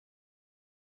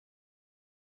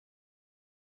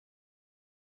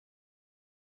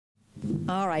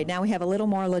All right, now we have a little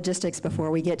more logistics before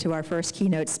we get to our first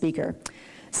keynote speaker.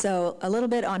 So a little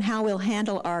bit on how we'll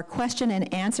handle our question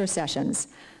and answer sessions.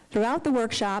 Throughout the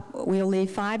workshop, we'll leave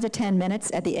 5 to 10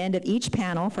 minutes at the end of each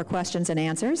panel for questions and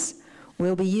answers.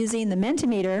 We'll be using the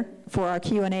Mentimeter for our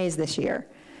Q&As this year.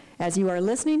 As you are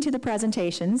listening to the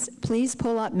presentations, please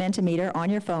pull up Mentimeter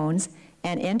on your phones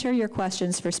and enter your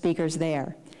questions for speakers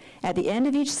there. At the end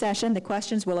of each session, the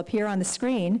questions will appear on the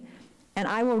screen, and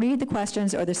I will read the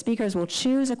questions, or the speakers will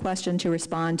choose a question to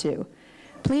respond to.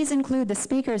 Please include the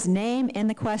speaker's name in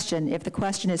the question if the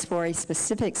question is for a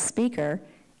specific speaker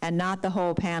and not the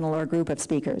whole panel or group of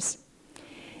speakers.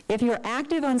 If you're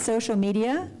active on social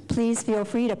media, please feel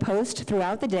free to post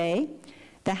throughout the day.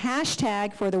 The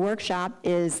hashtag for the workshop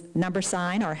is #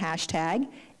 or hashtag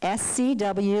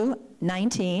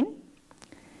SCW19.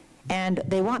 And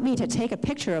they want me to take a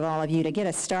picture of all of you to get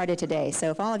us started today.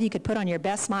 So if all of you could put on your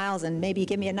best smiles and maybe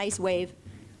give me a nice wave,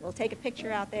 we'll take a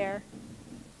picture out there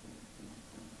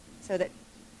so that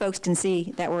folks can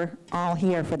see that we're all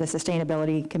here for the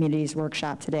Sustainability Communities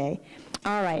Workshop today.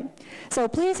 All right, so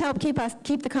please help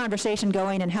keep the conversation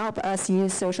going and help us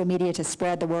use social media to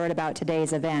spread the word about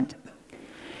today's event.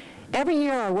 Every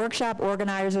year, our workshop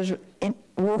organizers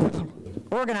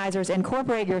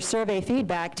incorporate your survey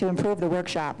feedback to improve the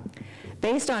workshop.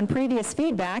 Based on previous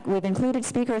feedback, we've included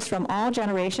speakers from all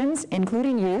generations,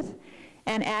 including youth,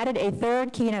 and added a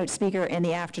third keynote speaker in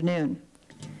the afternoon.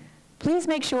 Please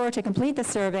make sure to complete the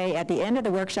survey at the end of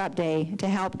the workshop day to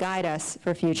help guide us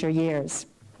for future years.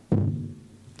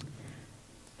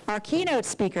 Our keynote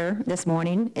speaker this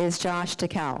morning is Josh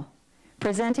Tickell,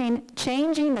 presenting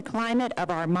Changing the Climate of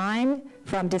Our Mind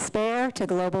from Despair to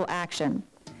Global Action.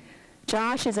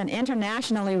 Josh is an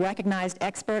internationally recognized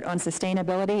expert on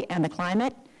sustainability and the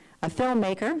climate, a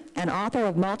filmmaker, and author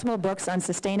of multiple books on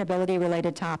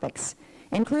sustainability-related topics,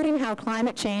 including how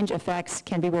climate change effects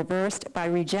can be reversed by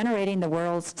regenerating the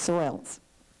world's soils.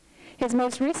 His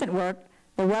most recent work,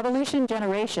 The Revolution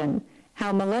Generation,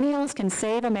 How Millennials Can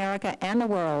Save America and the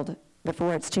World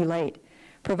Before It's Too Late,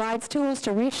 provides tools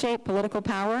to reshape political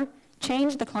power,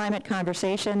 change the climate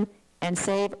conversation, and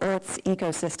save Earth's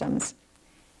ecosystems.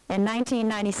 In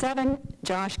 1997,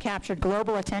 Josh captured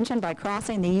global attention by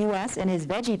crossing the U.S. in his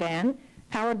veggie van,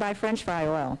 powered by French fry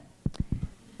oil.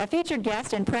 A featured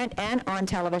guest in print and on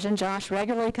television, Josh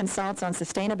regularly consults on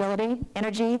sustainability,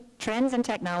 energy, trends, and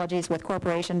technologies with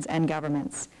corporations and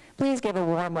governments. Please give a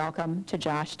warm welcome to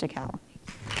Josh Tickell.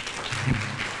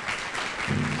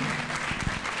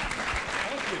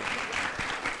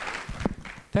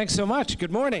 Thanks so much.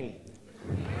 Good morning.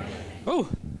 Oh,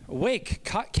 awake,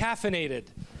 caffeinated.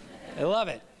 I love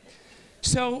it.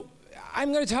 So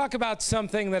I'm going to talk about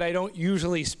something that I don't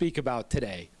usually speak about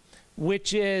today,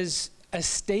 which is a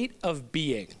state of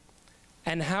being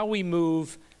and how we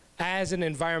move as an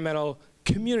environmental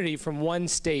community from one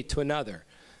state to another.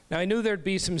 Now, I knew there'd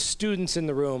be some students in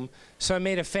the room, so I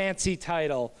made a fancy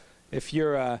title. If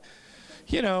you're a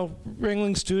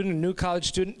Ringling student, a new college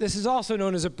student, this is also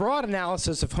known as a broad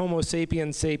analysis of Homo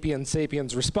sapiens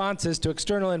sapiens responses to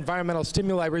external environmental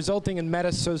stimuli resulting in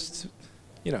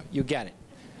you get it.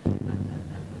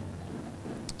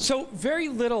 So very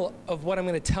little of what I'm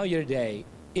going to tell you today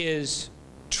is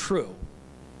true.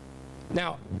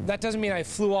 Now, that doesn't mean I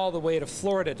flew all the way to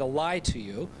Florida to lie to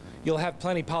you. You'll have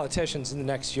plenty of politicians in the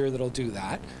next year that'll do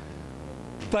that.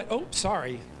 But, oh,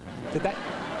 sorry.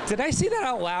 Did I say that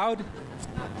out loud?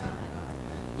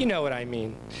 You know what I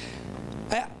mean.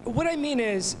 What I mean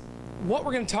is, what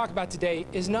we're going to talk about today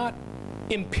is not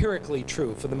empirically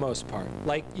true for the most part.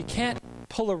 Like, you can't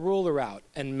pull a ruler out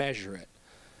and measure it.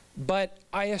 But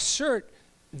I assert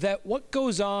that what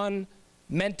goes on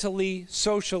mentally,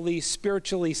 socially,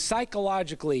 spiritually,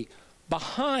 psychologically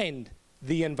behind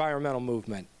the environmental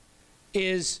movement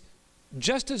is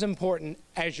just as important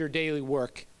as your daily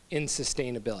work in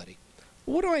sustainability.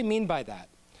 What do I mean by that?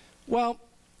 Well,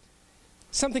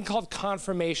 something called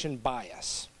confirmation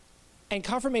bias. And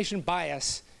confirmation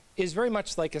bias is very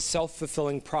much like a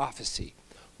self-fulfilling prophecy.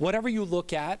 Whatever you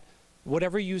look at,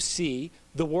 whatever you see,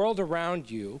 the world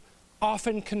around you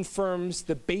often confirms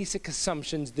the basic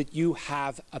assumptions that you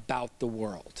have about the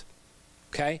world.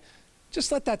 Okay?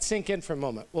 Just let that sink in for a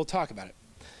moment. We'll talk about it.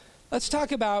 Let's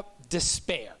talk about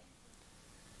despair.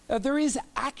 There is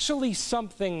actually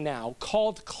something now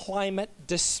called climate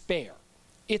despair.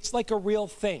 It's like a real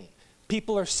thing.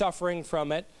 People are suffering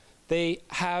from it. They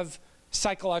have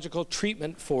psychological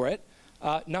treatment for it.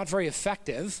 Not very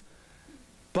effective,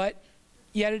 but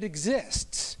yet it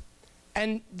exists.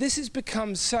 And this has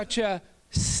become such a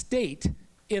state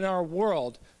in our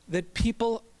world that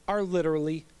people are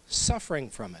literally suffering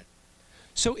from it.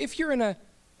 So if you're in a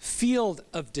field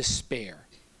of despair.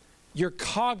 Your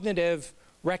cognitive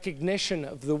recognition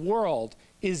of the world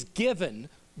is given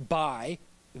by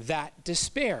that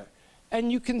despair.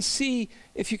 And you can see,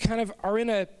 if you kind of are in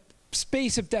a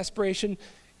space of desperation,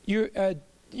 you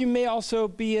may also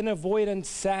be in avoidance,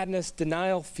 sadness,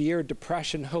 denial, fear,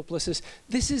 depression, hopelessness.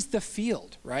 This is the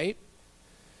field, right?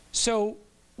 So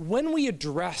when we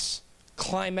address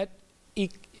climatological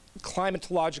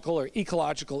or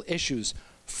ecological issues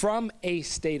from a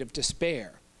state of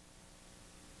despair,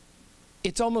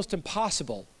 it's almost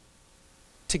impossible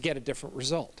to get a different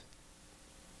result.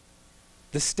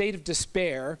 The state of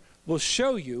despair will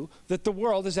show you that the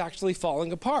world is actually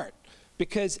falling apart,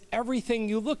 because everything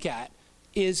you look at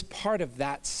is part of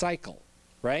that cycle,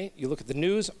 right? You look at the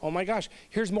news, oh my gosh,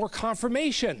 here's more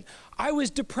confirmation. I was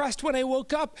depressed when I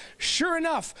woke up. Sure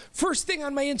enough, first thing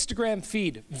on my Instagram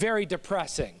feed, very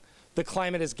depressing. The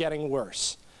climate is getting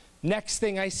worse. Next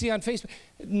thing I see on Facebook,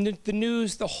 the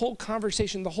news, the whole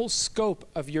conversation, the whole scope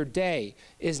of your day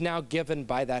is now given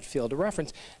by that field of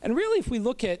reference. And really, if we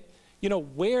look at,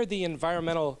 where the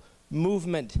environmental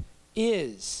movement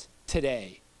is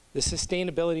today, the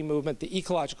sustainability movement, the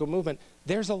ecological movement,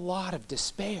 there's a lot of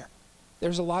despair.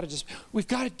 There's a lot of despair. We've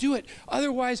got to do it.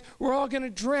 Otherwise, we're all going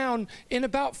to drown in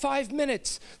about 5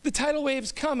 minutes. The tidal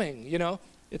wave's coming,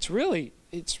 It's really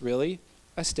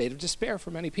a state of despair for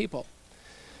many people.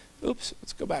 Oops,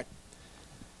 let's go back.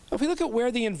 If we look at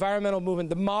where the environmental movement,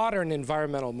 the modern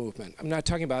environmental movement, I'm not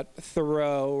talking about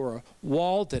Thoreau or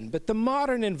Walden, but the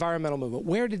modern environmental movement,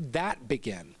 where did that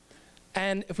begin?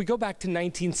 And if we go back to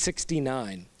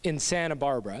 1969 in Santa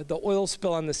Barbara, the oil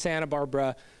spill on the Santa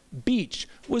Barbara beach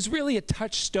was really a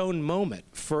touchstone moment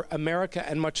for America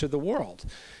and much of the world.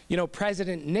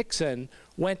 President Nixon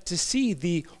went to see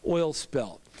the oil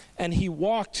spill, and he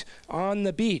walked on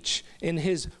the beach in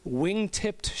his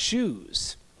wing-tipped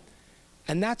shoes.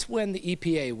 And that's when the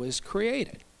EPA was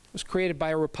created. It was created by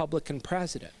a Republican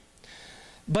president.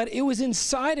 But it was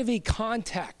inside of a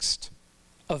context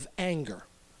of anger.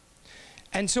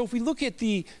 And so if we look at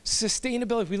the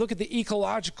sustainability, if we look at the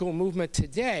ecological movement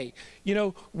today,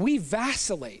 we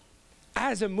vacillate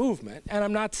as a movement. And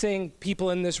I'm not saying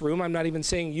people in this room, I'm not even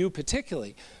saying you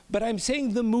particularly, but I'm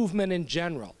saying the movement in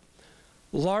general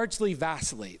largely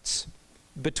vacillates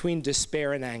between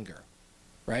despair and anger,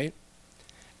 right?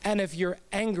 And if you're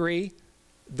angry,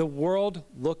 the world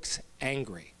looks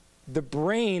angry. The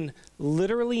brain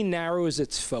literally narrows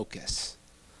its focus.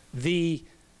 The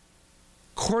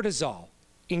cortisol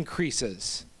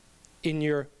increases in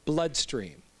your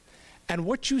bloodstream. And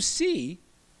what you see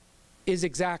is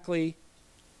exactly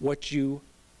what you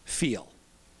feel.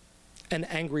 An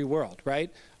angry world, right?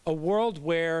 A world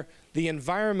where the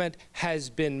environment has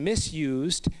been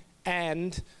misused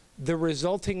and the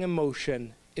resulting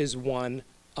emotion is one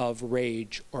of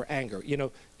rage or anger.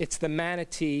 It's the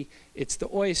manatee, it's the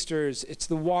oysters, it's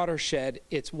the watershed,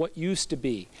 it's what used to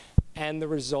be. And the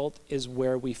result is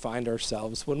where we find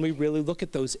ourselves when we really look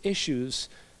at those issues,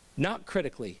 not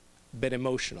critically, but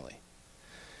emotionally.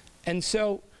 And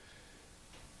so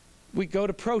we go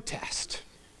to protest.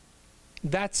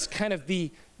 That's kind of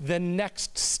the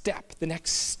next step, the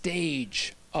next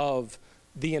stage of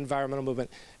the environmental movement.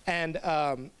 And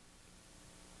am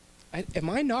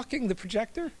I knocking the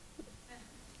projector?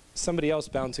 Somebody else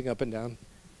bouncing up and down.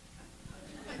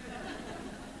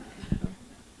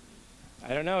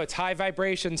 I don't know, it's high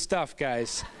vibration stuff,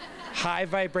 guys. High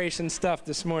vibration stuff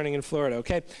this morning in Florida,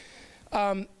 okay?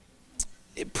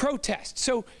 Protest.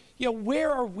 So,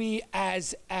 where are we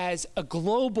as a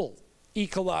global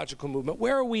ecological movement?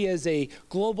 Where are we as a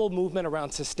global movement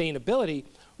around sustainability?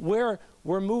 Where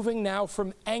we're moving now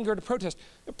from anger to protest.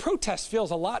 Protest feels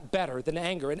a lot better than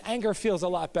anger, and anger feels a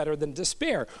lot better than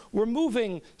despair. We're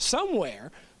moving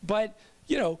somewhere, but,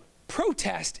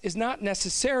 protest is not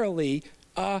necessarily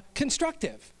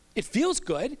constructive. It feels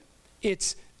good.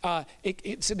 It's an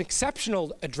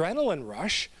exceptional adrenaline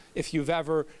rush. If you've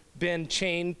ever been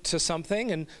chained to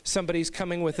something and somebody's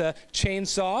coming with a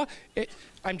chainsaw,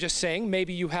 I'm just saying,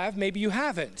 maybe you have, maybe you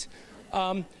haven't.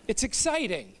 It's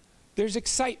exciting. There's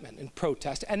excitement in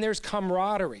protest, and there's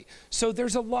camaraderie. So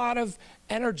there's a lot of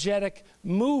energetic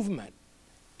movement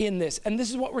in this. And this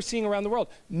is what we're seeing around the world.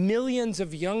 Millions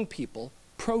of young people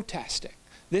protesting.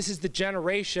 This is the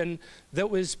generation that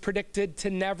was predicted to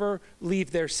never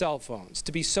leave their cell phones,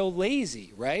 to be so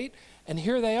lazy, right? And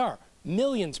here they are,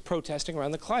 millions protesting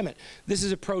around the climate. This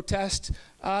is a protest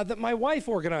that my wife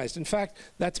organized. In fact,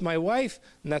 that's my wife,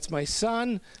 and that's my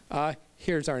son.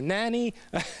 Here's our nanny.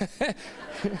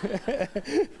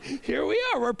 Here we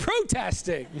are, we're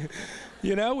protesting.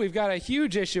 You know, we've got a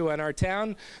huge issue in our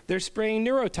town. They're spraying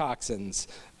neurotoxins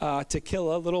to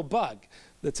kill a little bug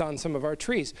that's on some of our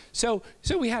trees. So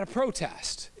we had a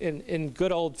protest in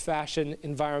good old-fashioned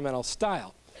environmental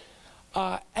style.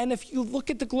 And if you look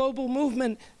at the global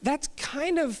movement, that's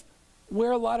kind of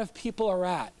where a lot of people are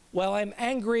at. Well, I'm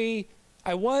angry.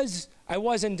 I was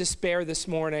in despair this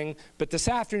morning, but this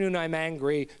afternoon I'm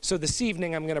angry, so this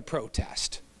evening I'm going to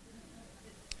protest.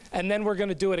 And then we're going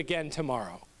to do it again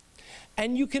tomorrow.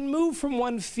 And you can move from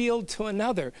one field to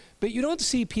another, but you don't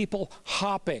see people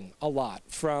hopping a lot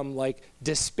from like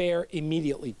despair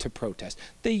immediately to protest.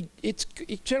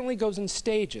 It generally goes in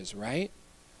stages, right?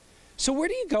 So where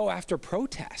do you go after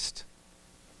protest?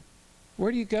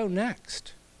 Where do you go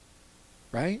next,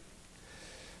 right?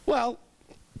 Well,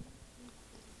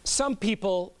 some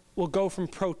people will go from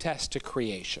protest to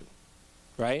creation,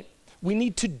 right? We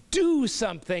need to do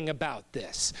something about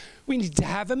this. We need to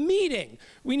have a meeting.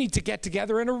 We need to get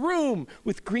together in a room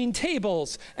with green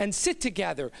tables and sit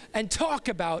together and talk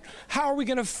about how are we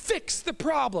going to fix the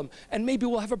problem. And maybe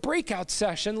we'll have a breakout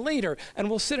session later and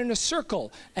we'll sit in a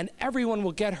circle and everyone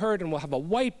will get heard and we'll have a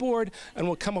whiteboard and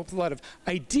we'll come up with a lot of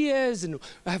ideas and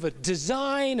we'll have a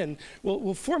design and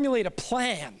we'll formulate a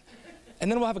plan.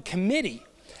 And then we'll have a committee.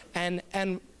 And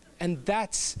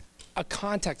that's a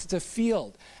context, it's a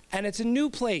field. And it's a new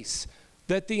place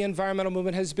that the environmental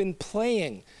movement has been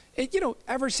playing.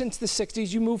 Ever since the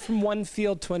 60s, you move from one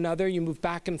field to another, you move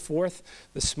back and forth.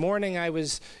 This morning I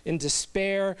was in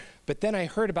despair, but then I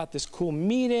heard about this cool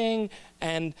meeting,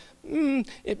 and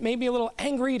it made me a little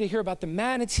angry to hear about the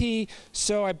manatee,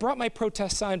 so I brought my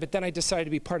protest sign, but then I decided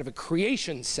to be part of a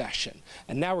creation session,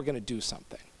 and now we're going to do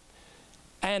something.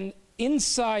 And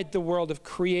inside the world of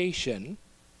creation,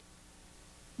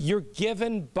 you're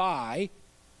given by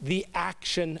the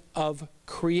action of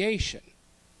creation.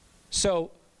 So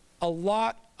a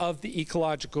lot of the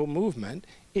ecological movement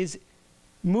is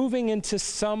moving into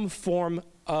some form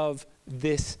of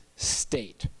this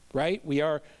state, right? We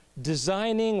are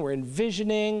designing, we're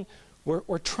envisioning,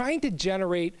 we're trying to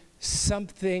generate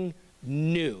something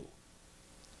new,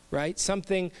 right?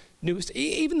 Something new.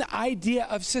 Even the idea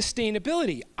of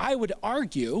sustainability, I would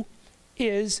argue,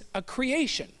 is a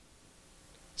creation.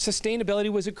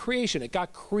 Sustainability was a creation. It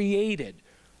got created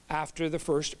after the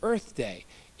first Earth Day.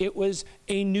 It was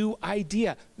a new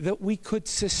idea that we could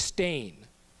sustain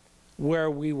where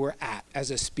we were at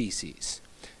as a species.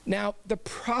 Now, the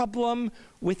problem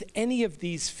with any of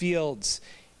these fields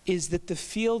is that the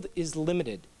field is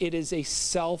limited. It is a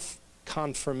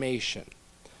self-confirmation.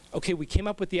 Okay, we came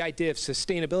up with the idea of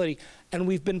sustainability, and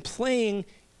we've been playing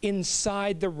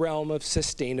inside the realm of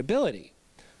sustainability.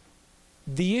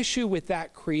 The issue with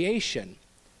that creation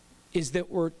is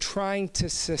that we're trying to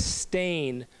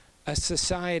sustain a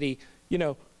society.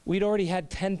 We'd already had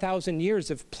 10,000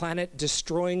 years of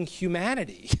planet-destroying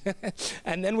humanity.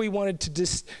 And then we wanted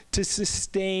to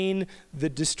sustain the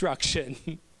destruction.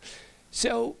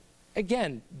 So,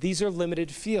 again, these are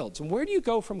limited fields. And where do you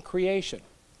go from creation?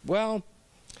 Well,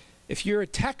 if you're a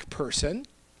tech person,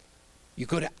 you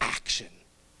go to action.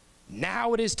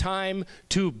 Now it is time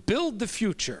to build the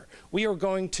future. We are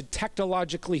going to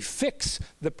technologically fix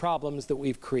the problems that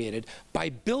we've created by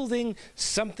building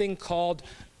something called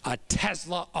a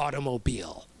Tesla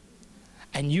automobile.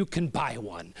 And you can buy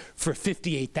one for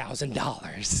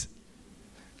 $58,000,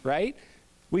 right?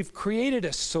 We've created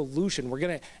a solution. We're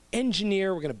going to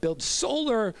engineer, we're going to build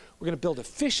solar, we're going to build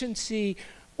efficiency,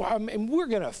 and we're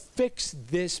going to fix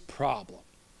this problem.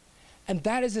 And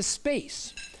that is a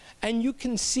space. And you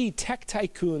can see tech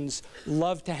tycoons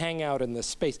love to hang out in this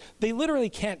space. They literally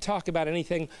can't talk about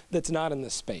anything that's not in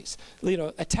this space.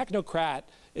 A technocrat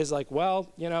is like, well,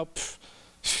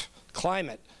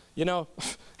 climate.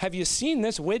 Have you seen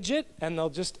this widget? And they'll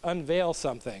just unveil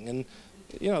something. And,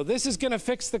 this is going to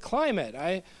fix the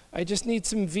climate. I just need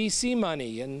some VC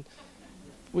money, and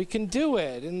we can do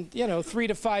it. And, 3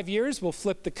 to 5 years, we'll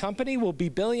flip the company. We'll be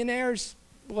billionaires.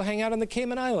 We'll hang out on the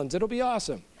Cayman Islands. It'll be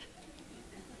awesome.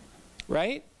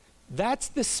 Right? That's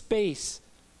the space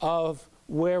of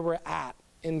where we're at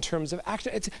in terms of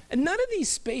action. And none of these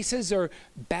spaces are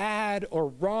bad or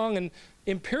wrong, and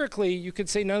empirically you could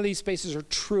say none of these spaces are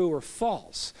true or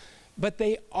false, but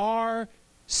they are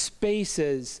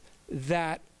spaces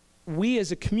that we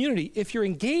as a community, if you're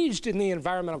engaged in the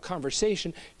environmental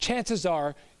conversation, chances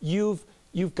are you've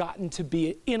gotten to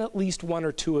be in at least one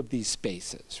or two of these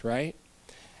spaces, right?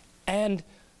 And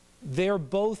they're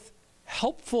both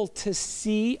helpful to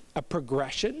see a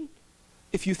progression.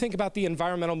 If you think about the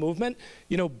environmental movement,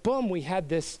 boom, we had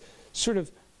this sort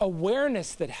of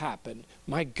awareness that happened.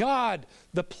 My God,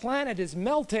 the planet is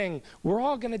melting. We're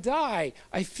all going to die.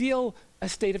 I feel a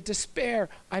state of despair.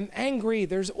 I'm angry.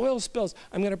 There's oil spills.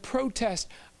 I'm going to protest.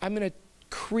 I'm going to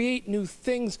create new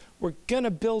things. We're going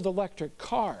to build electric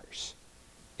cars.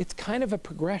 It's kind of a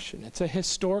progression. It's a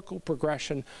historical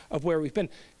progression of where we've been.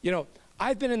 You know,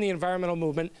 I've been in the environmental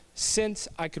movement since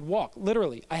I could walk.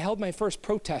 Literally, I held my first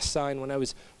protest sign when I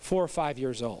was 4 or 5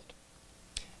 years old.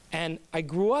 And I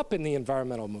grew up in the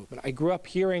environmental movement. I grew up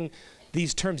hearing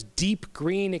these terms, deep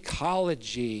green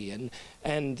ecology,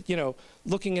 and you know,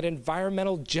 looking at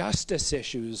environmental justice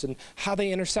issues and how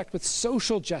they intersect with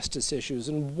social justice issues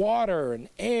and water and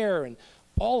air and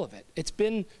all of it.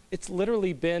 It's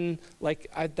literally been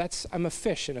like, I'm a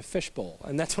fish in a fishbowl,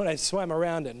 and that's what I swam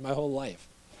around in my whole life.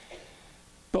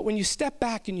 But when you step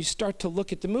back and you start to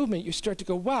look at the movement, you start to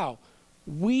go, wow,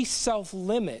 we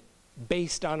self-limit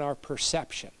based on our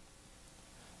perception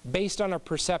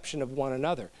of one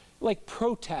another. Like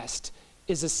protest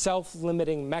is a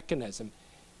self-limiting mechanism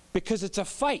because it's a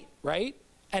fight, right?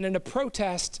 And in a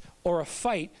protest or a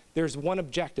fight, there's one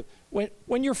objective.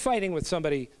 When you're fighting with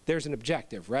somebody, there's an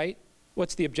objective, right?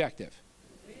 What's the objective?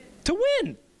 To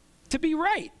win, to be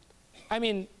right. I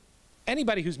mean,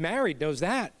 anybody who's married knows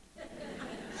that.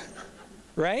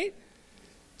 Right?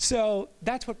 So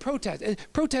that's what protest is.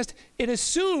 Protest, it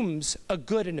assumes a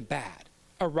good and a bad,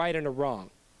 a right and a wrong,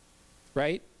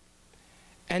 right?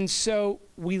 And so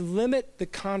we limit the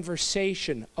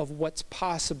conversation of what's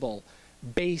possible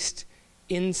based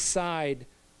inside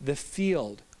the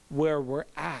field where we're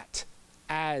at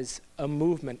as a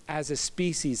movement, as a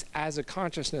species, as a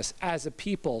consciousness, as a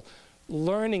people,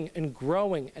 learning and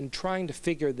growing and trying to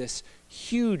figure this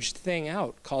huge thing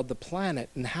out called the planet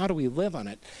and how do we live on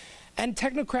it. And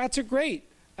technocrats are great.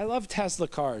 I love Tesla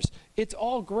cars. It's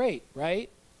all great, right?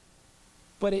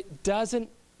 But it doesn't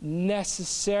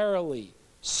necessarily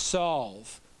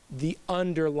solve the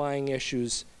underlying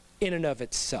issues in and of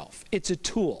itself. It's a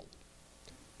tool.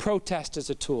 Protest is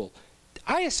a tool.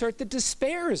 I assert that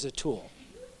despair is a tool.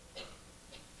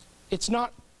 It's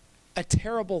not a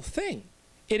terrible thing.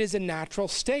 It is a natural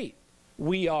state.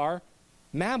 We are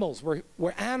mammals.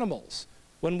 We're animals.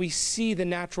 When we see the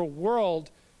natural world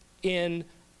in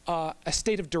a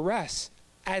state of duress,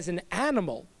 as an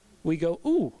animal, we go,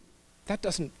 ooh, that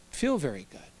doesn't feel very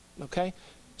good, okay?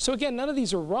 So again, none of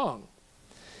these are wrong.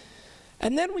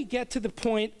 And then we get to the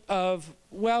point of,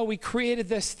 well, we created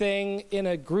this thing in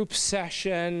a group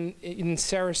session in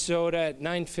Sarasota at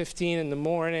 9:15 in the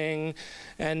morning,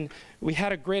 and we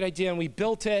had a great idea, and we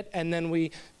built it, and then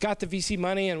we got the VC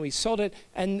money, and we sold it,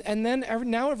 and then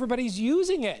now everybody's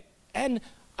using it. And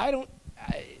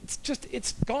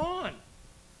it's gone.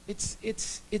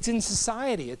 It's in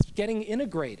society. It's getting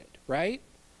integrated, right?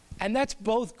 And that's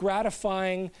both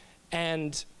gratifying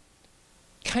and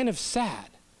kind of sad,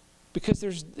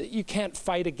 because you can't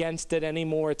fight against it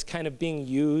anymore. It's kind of being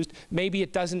used. Maybe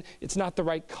it's not the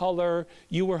right color.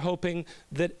 You were hoping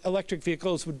that electric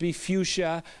vehicles would be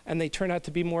fuchsia, and they turn out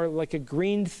to be more like a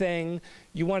green thing.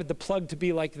 You wanted the plug to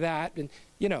be like that. And,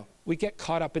 you know, we get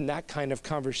caught up in that kind of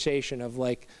conversation of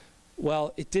like,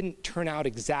 well, it didn't turn out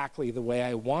exactly the way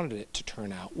I wanted it to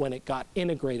turn out when it got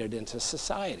integrated into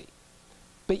society.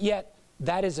 But yet,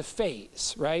 that is a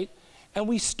phase, right? And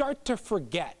we start to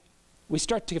forget. We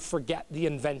start to forget the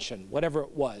invention, whatever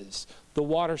it was, the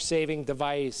water-saving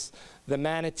device, the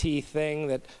manatee thing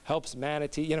that helps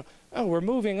manatee, you know, oh, we're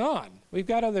moving on. We've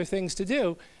got other things to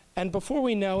do. And before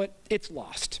we know it, it's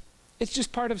lost. It's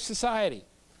just part of society.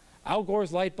 Al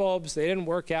Gore's light bulbs, they didn't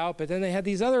work out, but then they had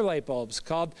these other light bulbs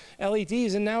called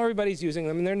LEDs, and now everybody's using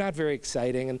them, and they're not very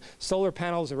exciting, and solar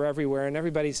panels are everywhere, and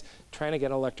everybody's trying to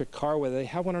get an electric car, whether they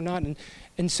have one or not.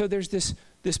 And so there's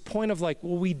this point of like,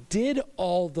 well, we did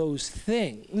all those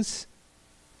things,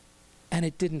 and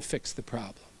it didn't fix the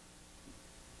problem.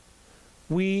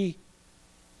 We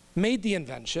made the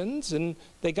inventions, and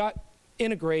they got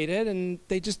integrated, and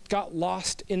they just got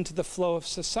lost into the flow of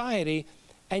society,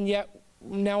 and yet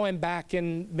now I'm back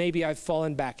in, maybe I've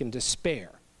fallen back in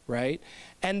despair, right?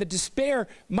 And the despair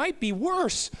might be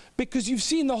worse because you've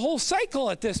seen the whole cycle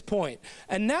at this point,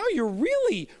 and now you're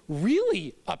really,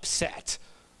 really upset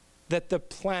that the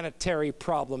planetary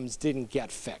problems didn't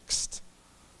get fixed,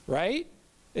 right?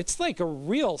 It's like a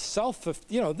real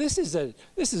this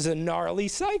is a gnarly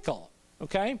cycle,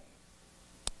 okay?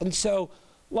 And so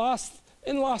lost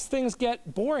things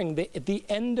get boring. At the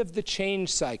end of the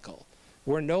change cycle,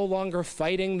 we're no longer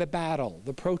fighting the battle.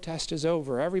 The protest is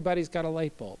over. Everybody's got a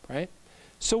light bulb, right?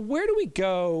 So where do we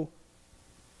go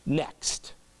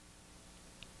next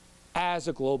as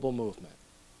a global movement?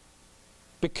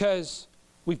 Because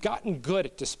we've gotten good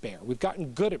at despair. We've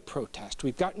gotten good at protest.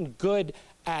 We've gotten good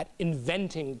at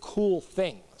inventing cool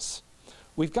things.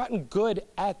 We've gotten good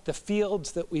at the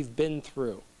fields that we've been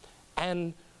through.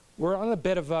 And we're on a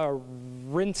bit of a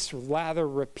rinse, lather,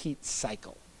 repeat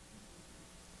cycle.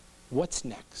 What's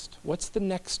next? What's the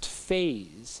next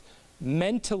phase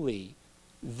mentally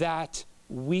that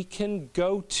we can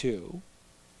go to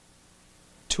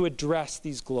address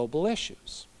these global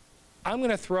issues? I'm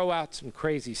going to throw out some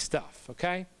crazy stuff,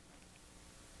 okay?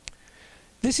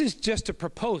 This is just a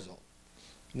proposal.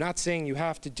 I'm not saying you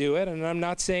have to do it, and I'm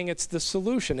not saying it's the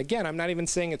solution. Again, I'm not even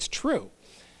saying it's true.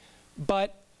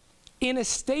 But in a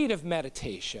state of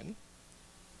meditation,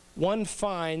 one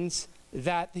finds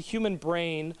that the human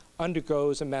brain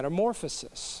undergoes a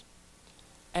metamorphosis.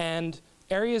 And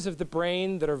areas of the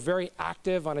brain that are very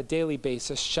active on a daily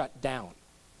basis shut down.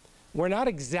 We're not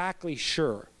exactly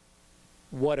sure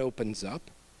what opens up,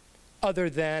 other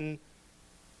than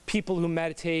people who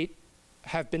meditate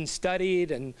have been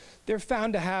studied, and they're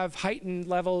found to have heightened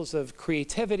levels of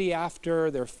creativity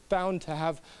after. They're found to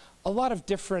have a lot of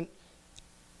different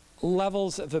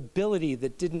levels of ability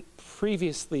that didn't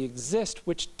previously exist,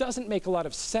 which doesn't make a lot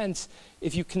of sense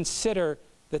if you consider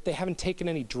that they haven't taken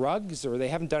any drugs or they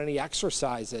haven't done any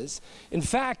exercises. In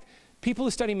fact, people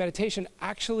who study meditation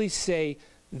actually say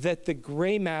that the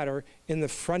gray matter in the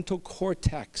frontal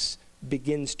cortex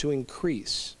begins to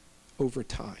increase over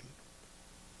time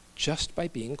just by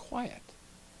being quiet.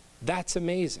 That's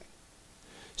amazing.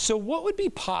 So what would be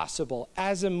possible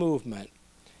as a movement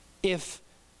if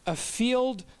a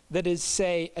field that is,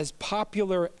 say, as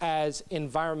popular as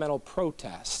environmental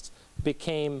protest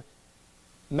became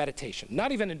meditation?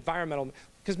 Not even environmental,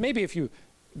 because maybe if you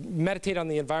meditate on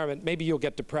the environment, maybe you'll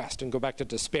get depressed and go back to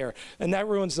despair, and that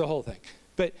ruins the whole thing.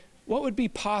 But what would be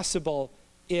possible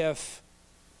if,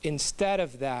 instead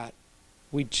of that,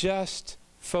 we just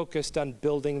focused on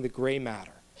building the gray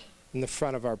matter in the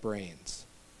front of our brains?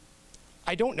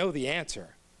 I don't know the answer.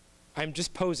 I'm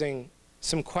just posing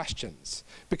some questions,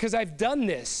 because I've done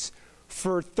this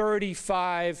for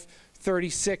 35,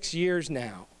 36 years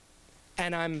now,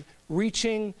 and I'm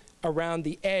reaching around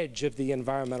the edge of the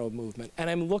environmental movement, and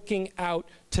I'm looking out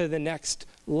to the next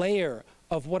layer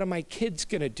of what are my kids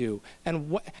going to do,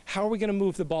 and how are we going to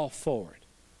move the ball forward?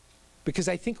 Because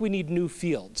I think we need new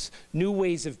fields, new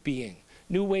ways of being,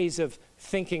 new ways of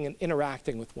thinking and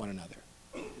interacting with one another.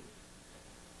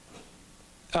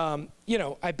 You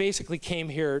know, I basically came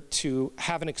here to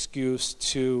have an excuse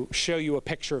to show you a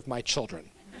picture of my children.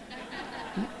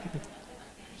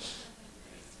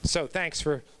 So thanks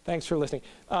for listening.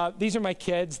 These are my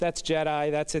kids. That's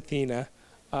Jedi. That's Athena.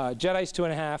 Jedi's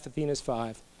 2.5. Athena's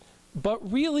 5.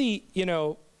 But really, you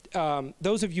know,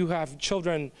 those of you who have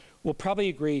children will probably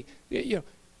agree. You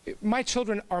know, my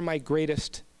children are my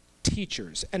greatest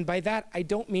teachers, and by that I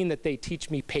don't mean that they teach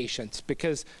me patience,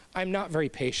 because I'm not very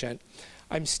patient.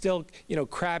 I'm still, you know,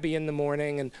 crabby in the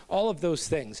morning and all of those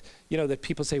things, you know, that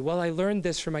people say, well, I learned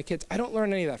this from my kids. I don't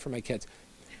learn any of that from my kids.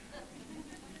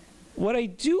 What I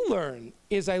do learn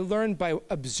is I learn by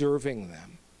observing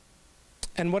them.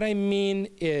 And what I mean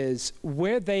is,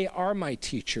 where they are my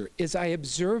teacher is I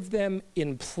observe them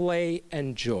in play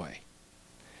and joy.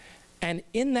 And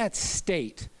in that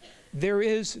state, there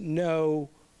is no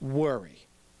worry.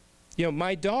 You know,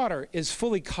 my daughter is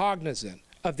fully cognizant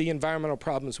of the environmental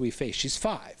problems we face. She's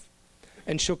 5.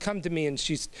 And she'll come to me and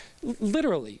she's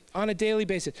literally, on a daily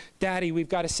basis, Daddy, we've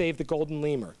got to save the golden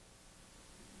lemur.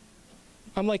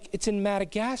 I'm like, it's in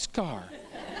Madagascar.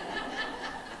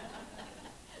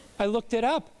 I looked it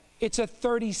up. It's a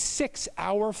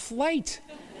 36-hour flight.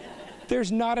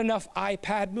 There's not enough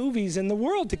iPad movies in the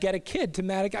world to get a kid to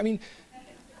Madagascar. I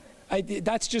mean,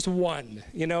 that's just one.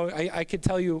 You know, I could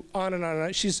tell you on and on and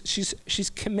on.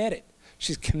 She's committed.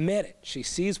 She's committed. She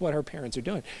sees what her parents are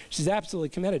doing. She's absolutely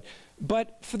committed.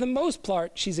 But for the most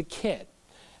part, she's a kid.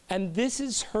 And this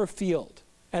is her field.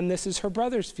 And this is her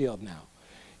brother's field now.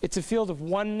 It's a field of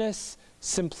oneness,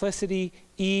 simplicity,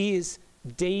 ease,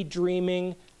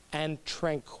 daydreaming, and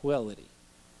tranquility.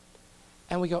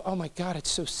 And we go, oh my God,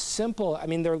 it's so simple. I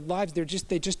mean, their lives,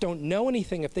 they just don't know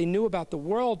anything. If they knew about the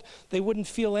world, they wouldn't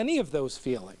feel any of those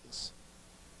feelings.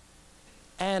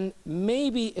 And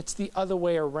maybe it's the other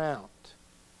way around.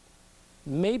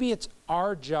 Maybe it's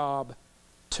our job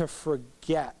to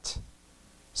forget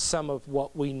some of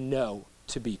what we know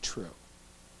to be true.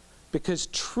 Because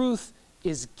truth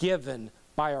is given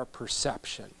by our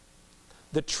perception.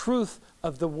 The truth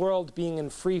of the world being in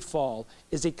free fall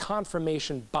is a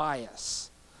confirmation bias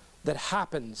that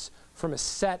happens from a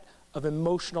set of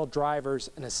emotional drivers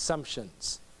and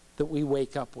assumptions that we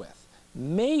wake up with.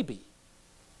 Maybe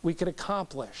we could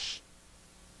accomplish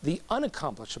the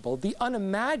unaccomplishable, the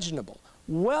unimaginable,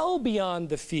 well beyond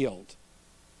the field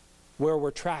where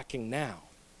we're tracking now,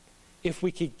 if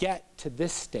we could get to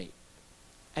this state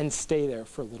and stay there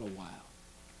for a little while.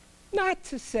 Not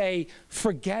to say,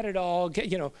 forget it all,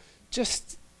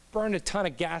 just burn a ton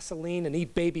of gasoline and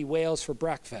eat baby whales for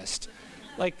breakfast.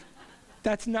 Like,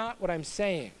 that's not what I'm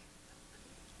saying.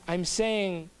 I'm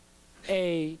saying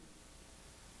a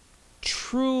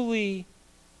truly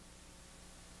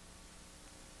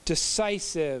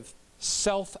decisive,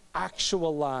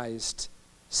 self-actualized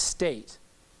state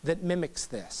that mimics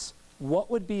this.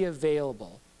 What would be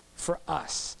available for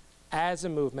us as a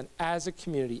movement, as a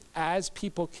community, as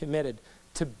people committed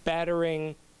to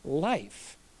bettering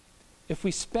life if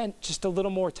we spent just a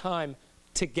little more time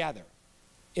together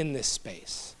in this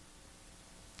space?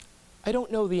 I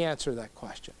don't know the answer to that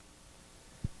question,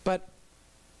 but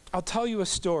I'll tell you a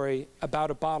story about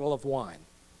a bottle of wine.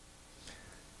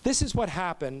 This is what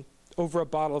happened over a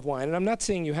bottle of wine, and I'm not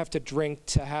saying you have to drink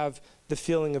to have the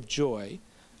feeling of joy.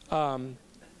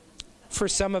 For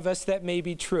some of us, that may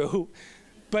be true,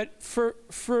 but for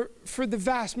the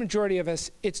vast majority of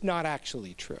us, it's not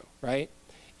actually true, right?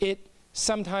 It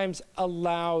sometimes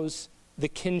allows the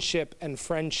kinship and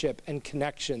friendship and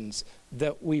connections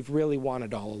that we've really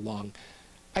wanted all along.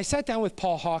 I sat down with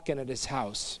Paul Hawken at his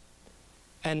house,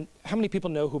 and how many people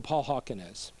know who Paul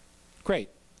Hawken is? Great.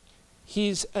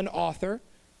 He's an author.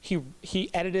 He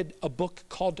edited a book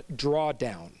called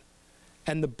Drawdown,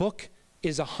 and the book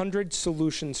is 100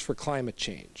 Solutions for Climate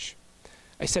Change.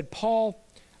 I said, Paul,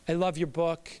 I love your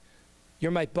book.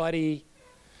 You're my buddy.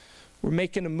 We're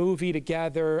making a movie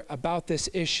together about this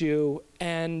issue,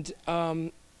 and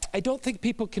I don't think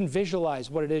people can visualize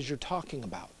what it is you're talking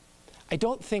about. I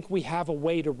don't think we have a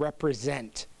way to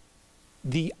represent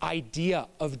the idea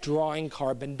of drawing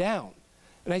carbon down.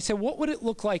 And I said, what would it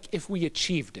look like if we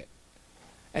achieved it?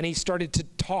 And he started to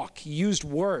talk. He used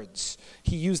words.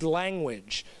 He used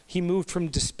language. He moved from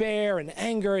despair and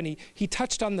anger, and he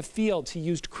touched on the fields. He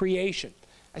used creation.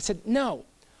 I said, no,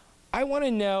 I want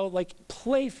to know, like,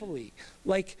 playfully,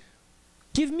 like,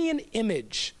 give me an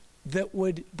image that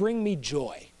would bring me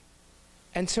joy.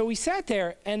 And so we sat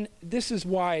there, and this is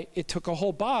why it took a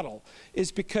whole bottle,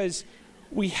 is because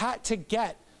we had to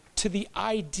get to the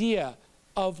idea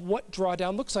of what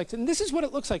drawdown looks like. And this is what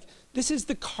it looks like. This is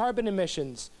the carbon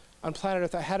emissions on planet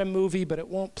Earth. I had a movie, but it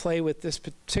won't play with this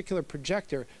particular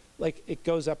projector. Like, it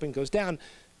goes up and goes down.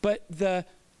 But the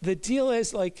deal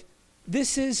is, like,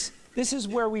 this is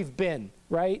where we've been,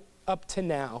 right, up to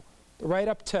now, right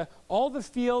up to all the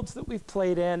fields that we've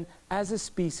played in as a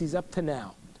species up to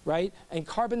now, right? And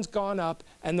carbon's gone up,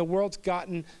 and the world's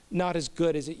gotten not as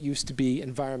good as it used to be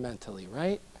environmentally,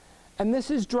 right? And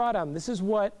this is drawdown. This is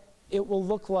what it will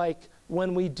look like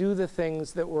when we do the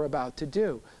things that we're about to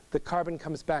do. The carbon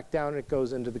comes back down and it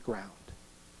goes into the ground.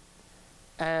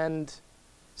 And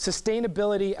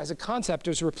sustainability as a concept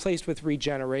is replaced with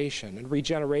regeneration. And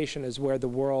regeneration is where the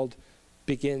world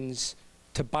begins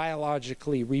to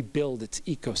biologically rebuild its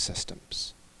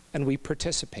ecosystems. And we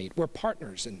participate. We're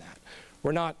partners in that.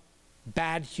 We're not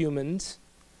bad humans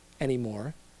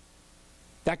anymore.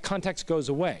 That context goes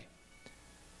away.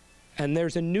 And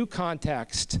there's a new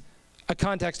context, a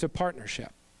context of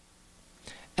partnership.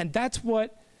 And that's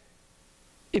what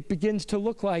it begins to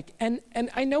look like. And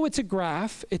I know it's a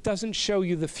graph. It doesn't show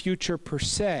you the future per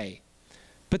se.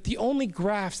 But the only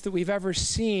graphs that we've ever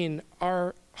seen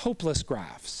are hopeless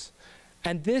graphs.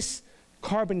 And this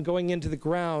carbon going into the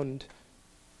ground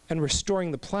and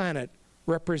restoring the planet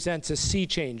represents a sea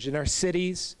change in our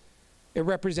cities. It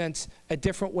represents a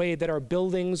different way that our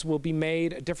buildings will be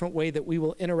made, a different way that we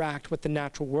will interact with the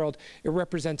natural world. It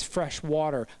represents fresh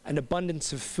water, an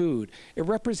abundance of food. It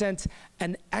represents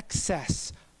an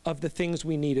excess of the things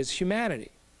we need as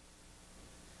humanity.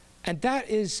 And that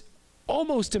is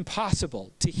almost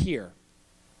impossible to hear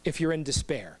if you're in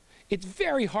despair. It's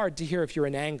very hard to hear if you're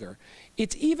in anger.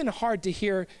 It's even hard to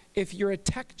hear if you're a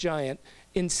tech giant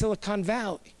in Silicon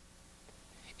Valley.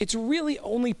 It's really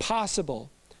only possible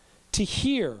to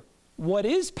hear what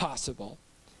is possible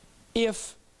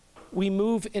if we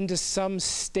move into some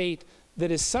state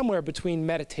that is somewhere between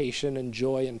meditation and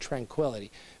joy and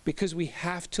tranquility, because we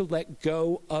have to let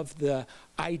go of the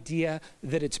idea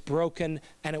that it's broken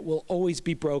and it will always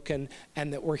be broken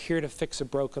and that we're here to fix a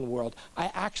broken world.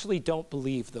 I actually don't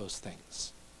believe those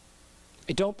things.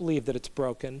 I don't believe that it's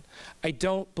broken. I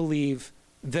don't believe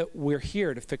that we're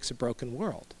here to fix a broken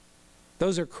world.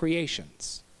 Those are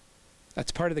creations.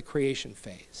 That's part of the creation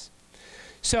phase.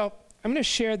 So I'm going to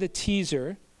share the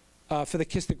teaser for the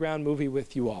Kiss the Ground movie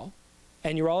with you all.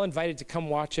 and you're all invited to come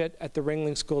watch it at the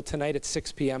Ringling School tonight at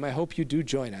 6 p.m. I hope you do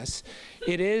join us.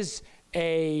 It is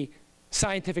a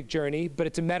scientific journey, but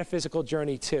it's a metaphysical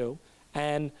journey too.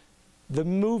 And the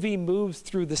movie moves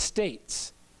through the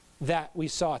states that we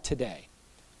saw today.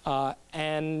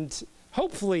 And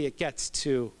hopefully it gets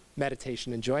to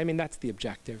meditation and joy. I mean, that's the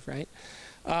objective, right?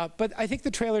 But I think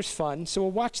the trailer's fun, so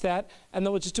we'll watch that, and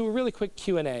then we'll just do a really quick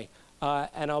Q&A.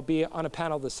 And I'll be on a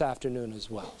panel this afternoon as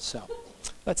well. So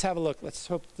let's have a look. Let's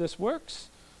hope this works.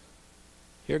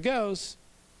 Here goes.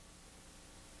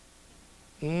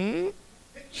 Yeah.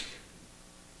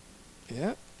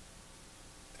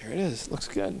 There it is. Looks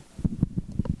good.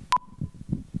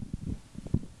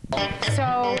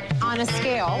 So, on a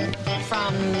scale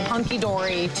from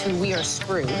hunky-dory to we are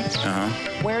screwed,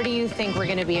 where do you think we're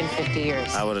going to be in 50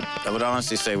 years? I would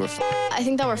honestly say we're I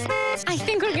think that we're I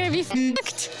think we're going to be f***ed.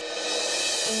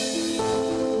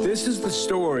 This is the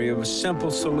story of a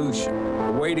simple solution,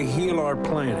 a way to heal our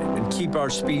planet and keep our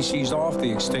species off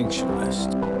the extinction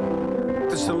list.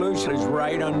 The solution is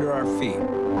right under our feet.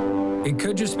 It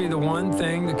could just be the one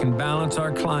thing that can balance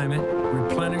our climate,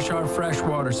 replenish our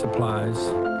freshwater supplies,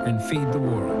 and feed the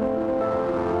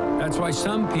world. That's why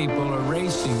some people are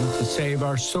racing to save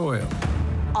our soil.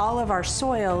 All of our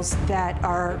soils that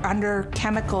are under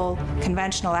chemical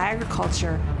conventional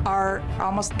agriculture are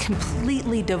almost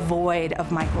completely devoid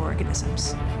of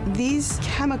microorganisms. These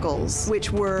chemicals,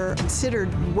 which were considered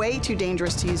way too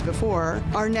dangerous to use before,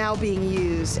 are now being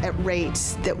used at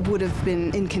rates that would have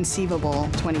been inconceivable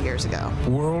 20 years ago.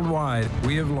 Worldwide,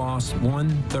 we have lost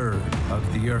 1/3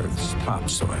 of the Earth's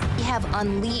topsoil. We have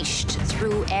unleashed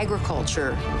through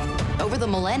agriculture over the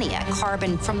millennia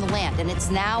carbon from the land, and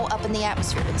it's now up in the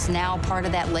atmosphere. It's now part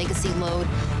of that legacy load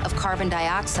of carbon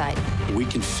dioxide. We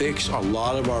can fix a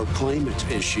lot of our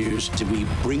climate issues to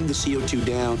bring the CO2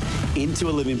 down into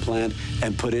a living plant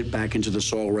and put it back into the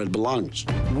soil where it belongs.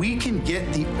 We can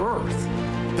get the earth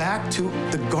back to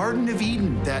the Garden of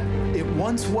Eden that it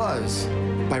once was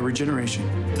by regeneration.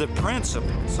 The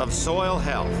principles of soil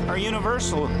health are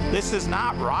universal. This is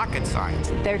not rocket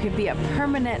science. There could be a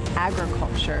permanent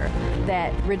agriculture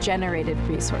that regenerated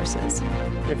resources.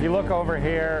 If you look over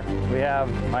here, we have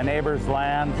my neighbor's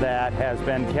land that has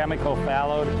been chemical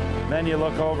fallowed. Then you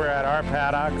look over at our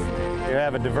paddocks. You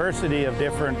have a diversity of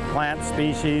different plant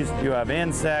species. You have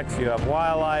insects, you have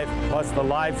wildlife, plus the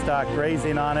livestock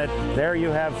grazing on it. There you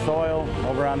have soil.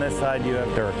 Over on this side, you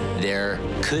have dirt. There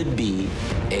could be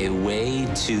a way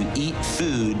to eat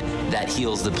food that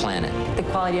heals the planet. The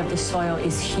quality of the soil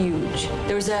is huge.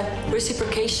 There's a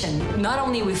reciprocation. Not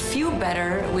only we feel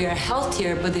better, we are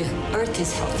healthier, but the earth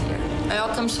is healthier. It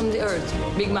all comes from the earth,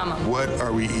 Big Mama. What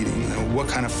are we eating? What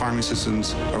kind of farming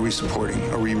systems are we supporting?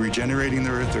 Are we regenerating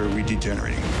the earth or are we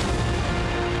degenerating?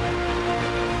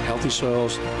 Healthy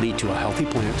soils lead to a healthy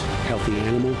plant, healthy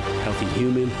animal, healthy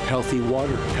human, healthy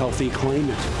water, healthy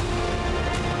climate.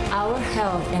 Our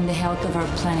health and the health of our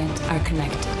planet are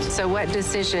connected. So what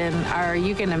decision are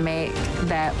you going to make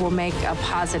that will make a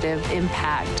positive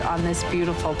impact on this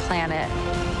beautiful planet?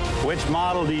 Which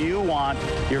model do you want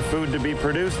your food to be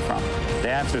produced from?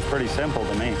 The answer is pretty simple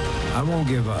to me. I won't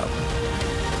give up,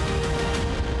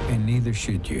 and neither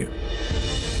should you.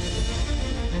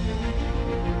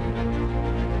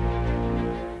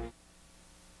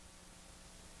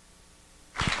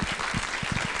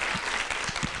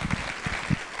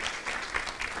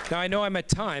 Now I know I'm at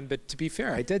time, but to be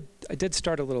fair, I did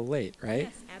start a little late,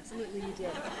 right? Yes, absolutely you did.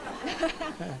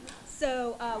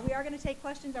 So we are going to take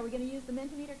questions. Are we going to use the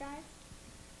Mentimeter, guys?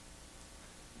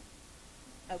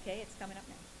 Okay, it's coming up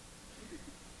now.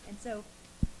 And so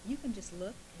you can just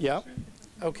look. Yep.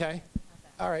 Okay.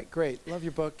 All right, great. Love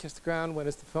your book, Kiss the Ground. When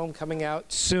is the film coming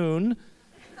out? Soon.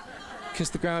 Kiss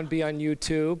the Ground, be on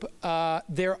YouTube.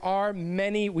 There are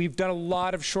many, we've done a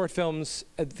lot of short films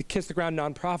at the Kiss the Ground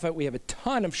nonprofit. We have a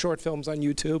ton of short films on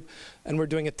YouTube, and we're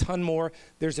doing a ton more.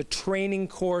 There's a training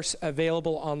course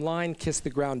available online,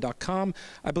 kisstheground.com.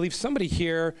 I believe somebody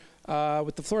here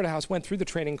with the Florida House went through the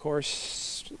training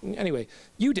course. Anyway,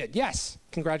 you did, yes.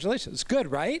 Congratulations.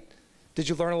 Good, right? Did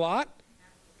you learn a lot?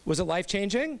 Was it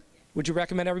life-changing? Would you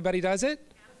recommend everybody does it?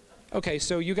 Okay,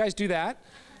 so you guys do that.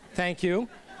 Thank you.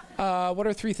 What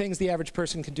are 3 things the average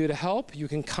person can do to help? You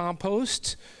can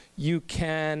compost. You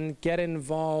can get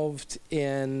involved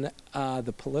in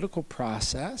the political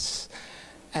process.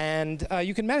 And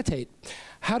you can meditate.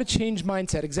 How to change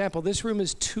mindset. Example, this room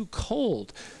is too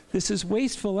cold. This is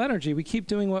wasteful energy. We keep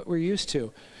doing what we're used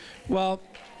to. Well,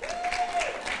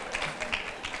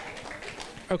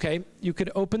 okay, you could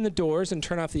open the doors and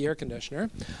turn off the air conditioner.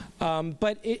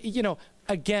 But, you know,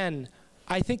 again,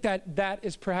 I think that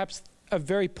is perhaps a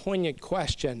very poignant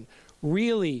question.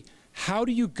 really, how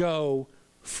do you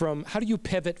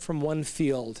pivot from one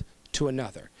field to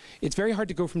another? It's very hard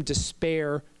to go from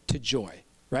despair to joy,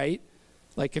 right?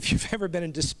 Like if you've ever been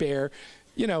in despair,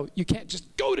 you know, you can't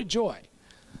just go to joy.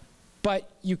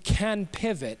 But you can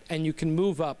pivot and you can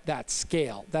move up that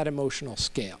scale, that emotional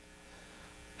scale.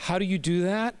 How do you do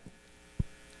that?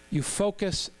 You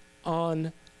focus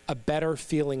on a better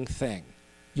feeling thing.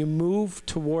 You move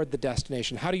toward the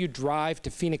destination. How do you drive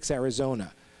to Phoenix,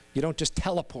 Arizona? You don't just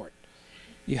teleport.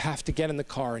 You have to get in the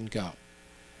car and go.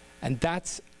 And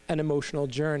that's an emotional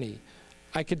journey.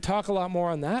 I could talk a lot more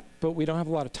on that, but we don't have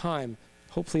a lot of time.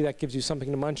 Hopefully that gives you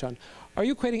something to munch on. Are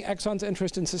you equating Exxon's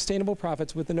interest in sustainable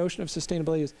profits with the notion of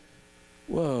sustainability?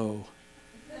 Whoa.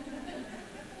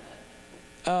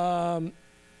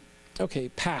 Okay,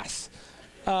 pass.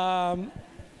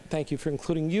 Thank you for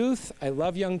including youth. I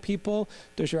love young people.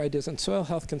 Does your ideas on soil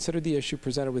health consider the issue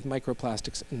presented with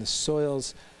microplastics in the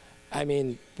soils? I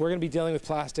mean, we're going to be dealing with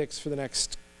plastics for the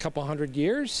next couple hundred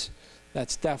years.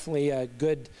 That's definitely a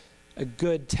good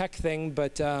tech thing,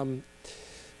 but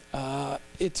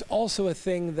it's also a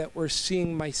thing that we're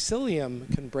seeing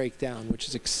mycelium can break down, which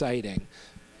is exciting.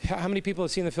 How many people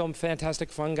have seen the film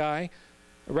Fantastic Fungi?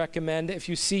 I recommend, if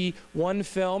you see one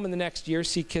film in the next year,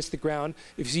 see Kiss the Ground.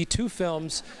 If you see two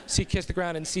films, see Kiss the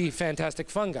Ground and see Fantastic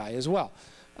Fungi as well.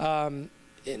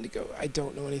 Indigo, I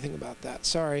don't know anything about that,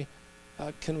 sorry.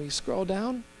 Can we scroll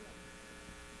down?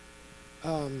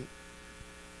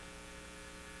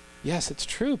 Yes, it's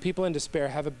true. People in despair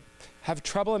have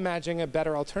trouble imagining a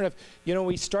better alternative. You know,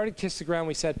 we started Kiss the Ground,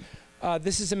 we said,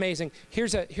 this is amazing.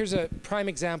 Here's a prime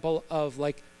example of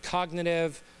like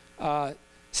cognitive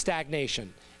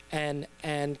stagnation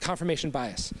and confirmation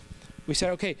bias. We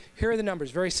said, okay, here are the numbers,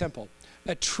 very simple.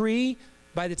 A tree,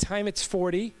 by the time it's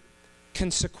 40, can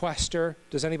sequester,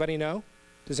 does anybody know?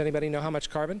 Does anybody know how much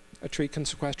carbon a tree can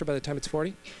sequester by the time it's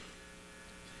 40?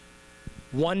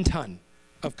 1 ton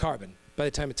of carbon by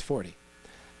the time it's 40.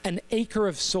 An acre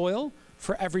of soil,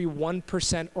 for every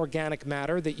 1% organic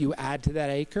matter that you add to that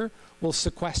acre, will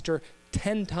sequester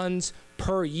 10 tons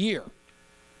per year.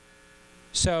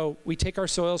 So we take our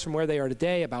soils from where they are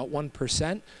today, about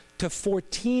 1%, to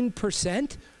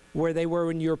 14% where they were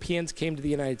when Europeans came to the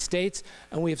United States,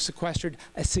 and we have sequestered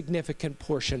a significant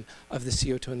portion of the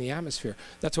CO2 in the atmosphere.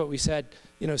 That's what we said,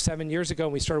 you know, 7 years ago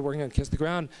when we started working on Kiss the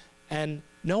Ground, and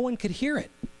no one could hear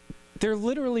it. There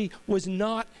literally was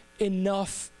not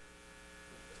enough,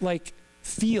 like,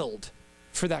 field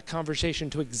for that conversation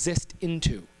to exist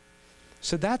into.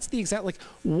 So that's the exact, like,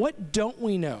 what don't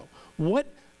we know? What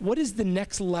is the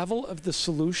next level of the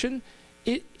solution?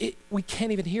 We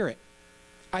can't even hear it.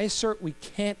 I assert we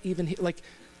can't even hear, like,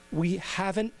 we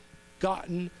haven't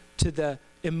gotten to the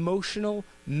emotional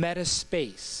meta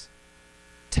space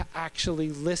to actually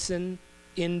listen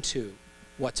into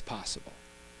what's possible.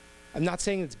 I'm not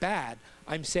saying it's bad.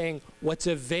 I'm saying what's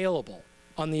available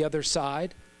on the other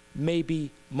side may be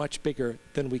much bigger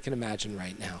than we can imagine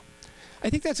right now. I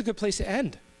think that's a good place to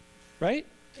end, right?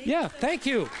 Yeah, thank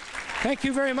you. Thank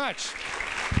you very much.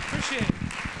 Appreciate it.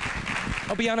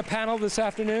 I'll be on a panel this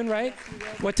afternoon, right?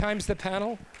 What time's the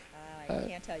panel? I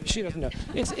can't tell you. She doesn't know.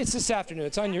 It's this afternoon.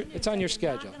 It's on your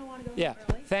schedule. Yeah.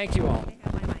 Thank you all.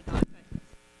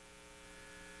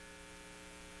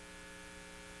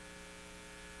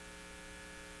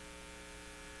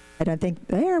 I don't think,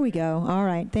 there we go. All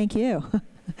right, thank you.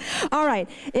 All right,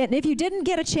 and if you didn't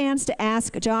get a chance to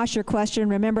ask Josh your question,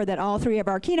 remember that all three of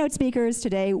our keynote speakers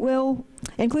today will,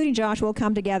 including Josh, will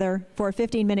come together for a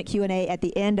 15-minute Q&A at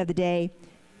the end of the day.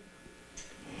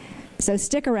 So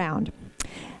stick around.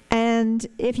 And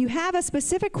if you have a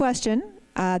specific question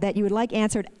that you would like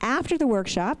answered after the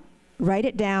workshop, write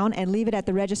it down and leave it at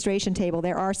the registration table.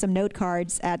 There are some note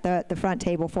cards at the front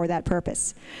table for that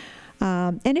purpose.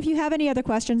 And if you have any other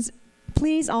questions,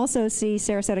 please also see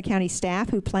Sarasota County staff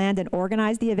who planned and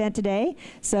organized the event today.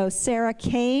 So Sarah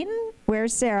Kane,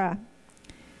 where's Sarah?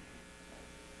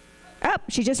 Oh,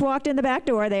 she just walked in the back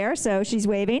door there, so she's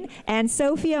waving. And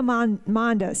Sophia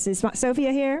Mondas. Is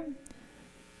Sophia here?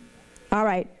 All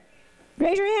right.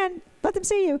 Raise your hand. Let them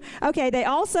see you. Okay, they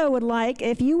also would like,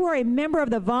 if you were a member of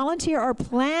the volunteer or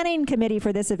planning committee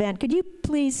for this event, could you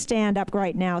please stand up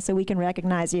right now so we can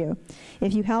recognize you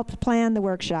if you helped plan the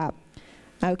workshop?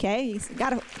 Okay, he's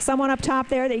got someone up top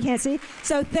there that you can't see.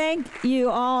 So thank you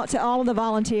all to all of the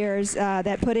volunteers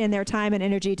that put in their time and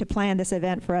energy to plan this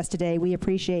event for us today. We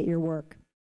appreciate your work.